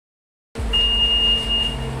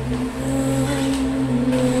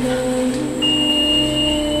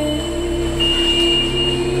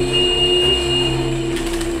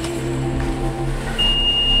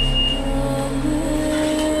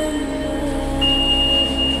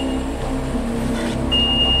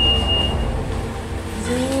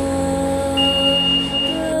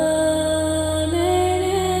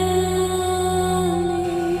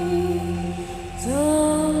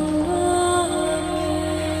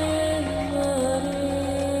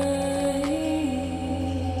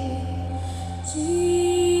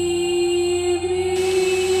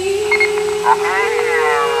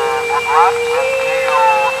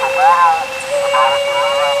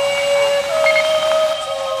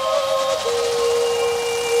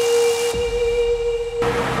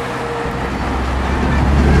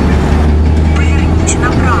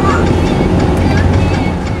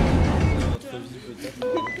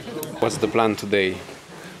What's the plan today?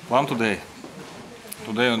 Plan today?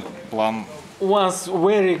 Today plan. Once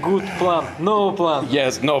very good plan, no plan.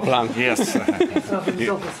 Yes, no plan. Yes.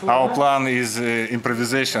 Our plan is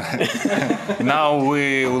improvisation. Now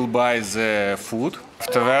we will buy the food.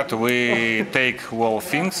 After that we take all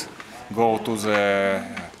things, go to the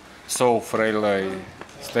South Railway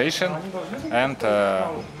station and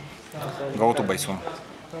go to Baisun.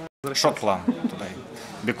 Short plan today.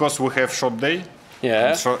 Because we have short day.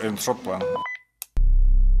 Yeah. And short plan.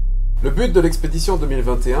 Le but de l'expédition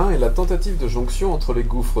 2021 est la tentative de jonction entre les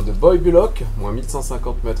gouffres de Boy Bulok, moins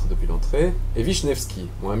 1150 mètres depuis l'entrée, et Vishnevskii,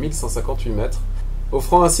 moins 1158 mètres,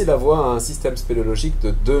 offrant ainsi la voie à un système spéléologique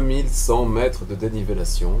de 2100 mètres de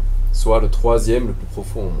dénivellation, soit le troisième le plus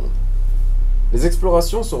profond au monde. Les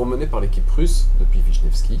explorations seront menées par l'équipe russe depuis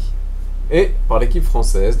Vishnevskii et par l'équipe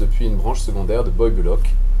française depuis une branche secondaire de Boy Bulok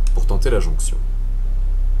pour tenter la jonction.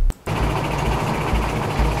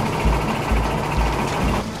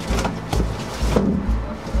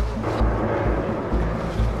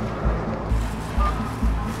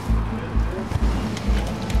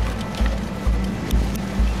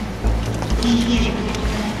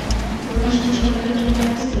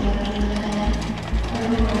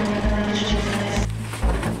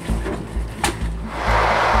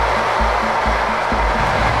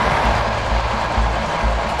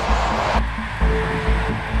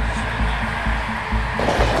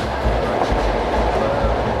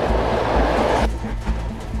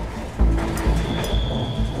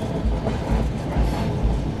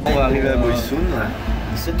 On va arriver à Boysun,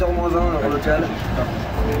 7h-20 heure locale.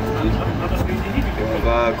 Et on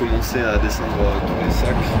va commencer à descendre tous les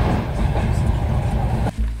sacs.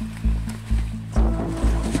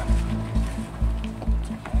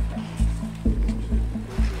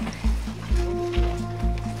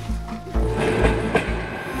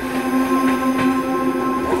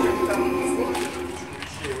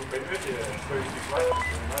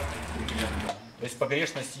 То есть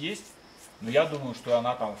погрешность есть, но я думаю, что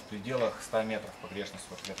она там в пределах 100 метров погрешность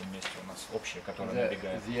вот в этом месте у нас общая, которая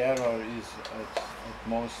набегает. The error is at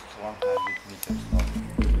most 100 meters long.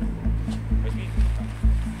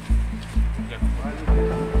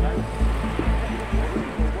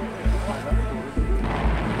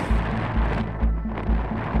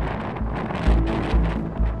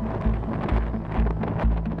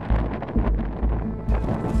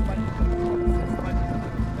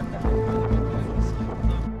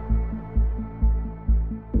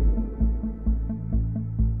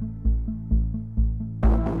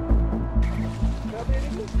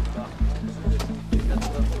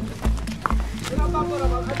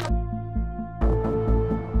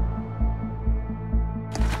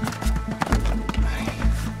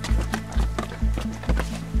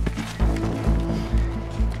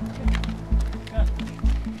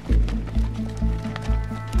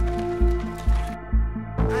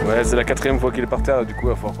 Ouais, c'est la 4e fois qu'il est par terre, du coup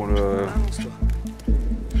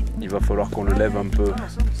il va falloir qu'on le lève un peu.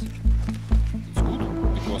 It's good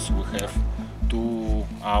because we have 2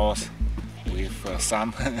 hours with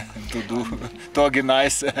sun to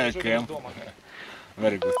organize camp.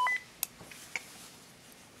 Very good.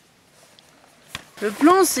 Le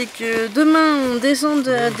plan, c'est que demain on descende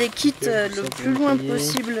des kits le plus loin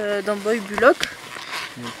possible dans Boy Bulok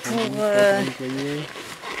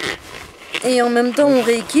et en même temps on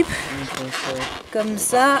rééquipe. Comme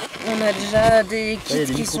ça, on a déjà des kits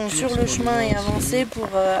qui sont sur le chemin et avancés pour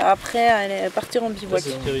après aller partir en bivouac.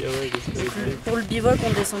 Pour le bivouac, on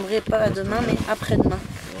ne descendrait pas demain, mais après-demain.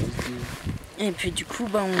 Et puis du coup,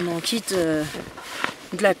 on en quitte de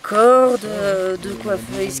la corde, de quoi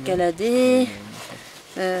escalader,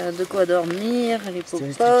 de quoi dormir, les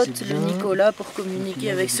popotes, le Nicolas pour communiquer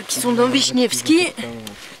avec ceux qui sont dans Vishnevskii.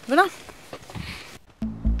 Voilà.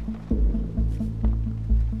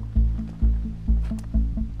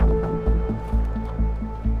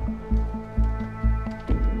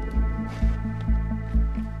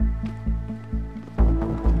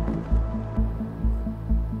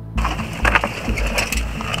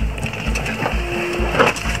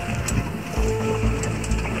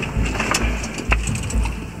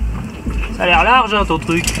 Ça a l'air large hein, ton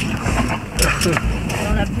truc.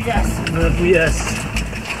 Dans la bouillasse. Dans la bouillasse.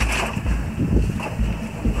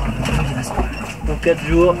 Pour 4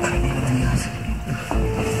 jours.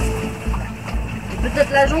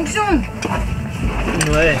 Peut-être la jonction.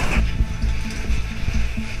 Ouais.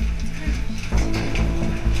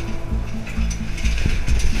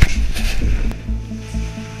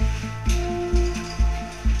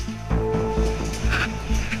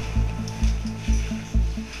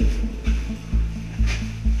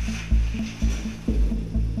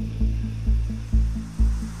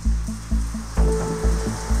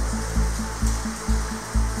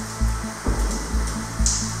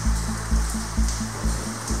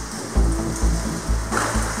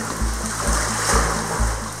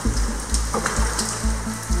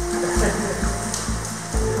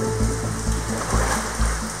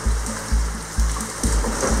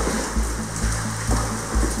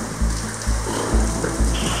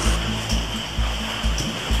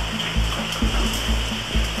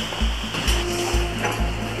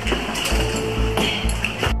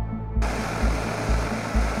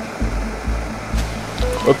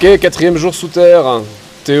 Ok, 4e jour sous terre.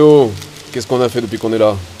 Théo, qu'est-ce qu'on a fait depuis qu'on est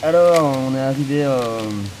là? Alors, on est arrivé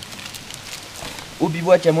au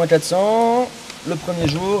bivouac à moins 400, le premier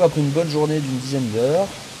jour, après une bonne journée d'une dizaine d'heures,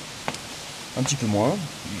 un petit peu moins,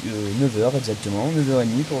 9 heures exactement,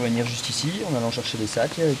 9h30 pour venir juste ici, en allant chercher les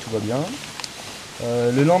sacs, tout va bien.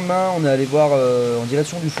 Le lendemain, on est allé voir en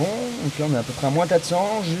direction du fond, donc là on est à peu près à moins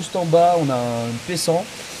 400, juste en bas on a un P100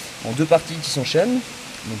 en 2 parties qui s'enchaînent.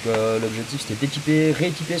 Donc l'objectif c'était d'équiper,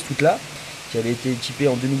 rééquiper ce truc là, qui avait été équipé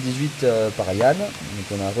en 2018 par Yann.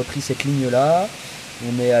 Donc on a repris cette ligne là,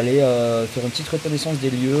 on est allé faire une petite reconnaissance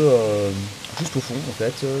des lieux juste au fond en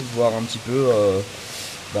fait, voir un petit peu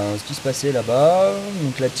ce qui se passait là-bas.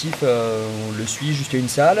 Donc l'actif on le suit jusqu'à une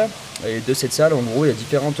salle, et de cette salle en gros il y a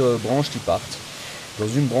différentes branches qui partent. Dans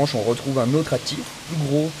une branche on retrouve un autre actif, plus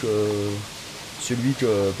gros que celui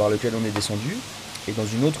par lequel on est descendu. Et dans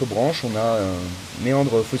une autre branche, on a un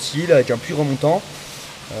méandre fossile avec un puits remontant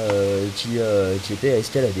qui était à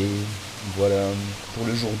escalader. Voilà pour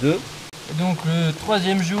le jour 2. Donc le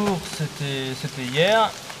 3e jour, c'était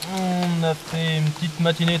hier. On a fait une petite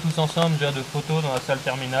matinée tous ensemble déjà de photos dans la salle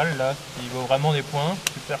terminale, là, qui vaut vraiment des points,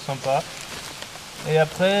 super sympa. Et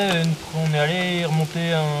après, on est allé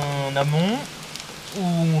remonter en amont, où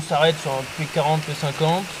on s'arrête sur un P40, P50,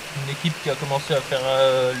 une équipe qui a commencé à faire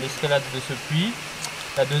l'escalade de ce puits.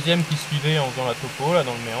 La deuxième qui suivait en faisant la topo, là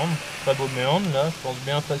dans le méandre, très beau méandre, là, je pense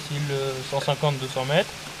bien facile 150-200 mètres.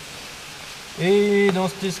 Et dans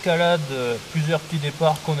cette escalade, plusieurs petits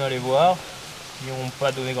départs qu'on allait voir, qui n'ont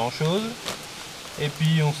pas donné grand chose. Et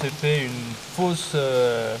puis on s'est fait une fausse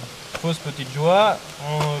petite joie.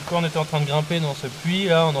 Quand on était en train de grimper dans ce puits,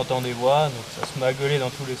 là on entend des voix, donc ça se met à gueuler dans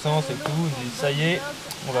tous les sens et tout. On dit ça y est,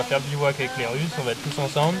 on va faire bivouac avec les Russes, on va être tous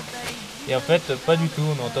ensemble. Et en fait, pas du tout,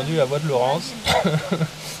 on a entendu la voix de Laurence,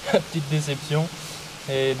 petite déception.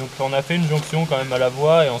 Et donc on a fait une jonction quand même à la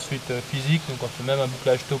voie et ensuite physique, donc on fait même un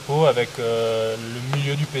bouclage topo avec le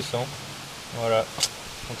milieu du P100. Voilà,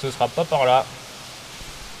 donc ce sera pas par là.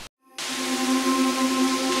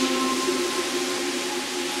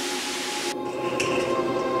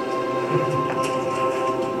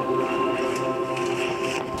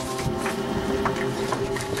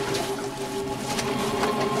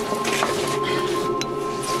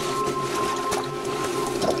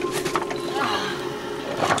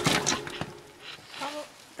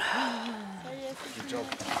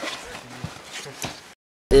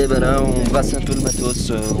 Et ben là on brasse un peu le matos,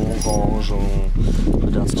 on range, on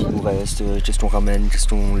regarde ce qu'il nous reste, qu'est-ce qu'on ramène, qu'est-ce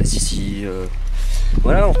qu'on laisse ici.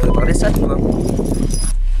 Voilà, on prépare les sacs quoi.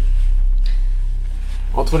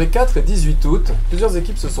 Entre les 4 et 18 août, plusieurs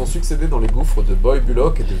équipes se sont succédées dans les gouffres de Boy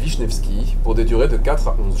Bulok et de Vishnevskii pour des durées de 4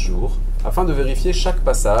 à 11 jours, afin de vérifier chaque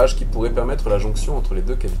passage qui pourrait permettre la jonction entre les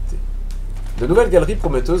deux cavités. De nouvelles galeries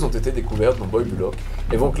prometteuses ont été découvertes dans Boy Bulok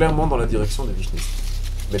et vont clairement dans la direction de Vishnevskii.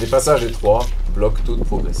 Mais des passages étroits bloquent toute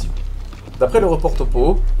progression. D'après le report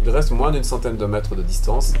topo, il reste moins d'une centaine de mètres de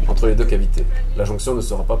distance entre les deux cavités. La jonction ne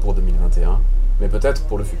sera pas pour 2021, mais peut-être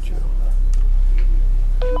pour le futur.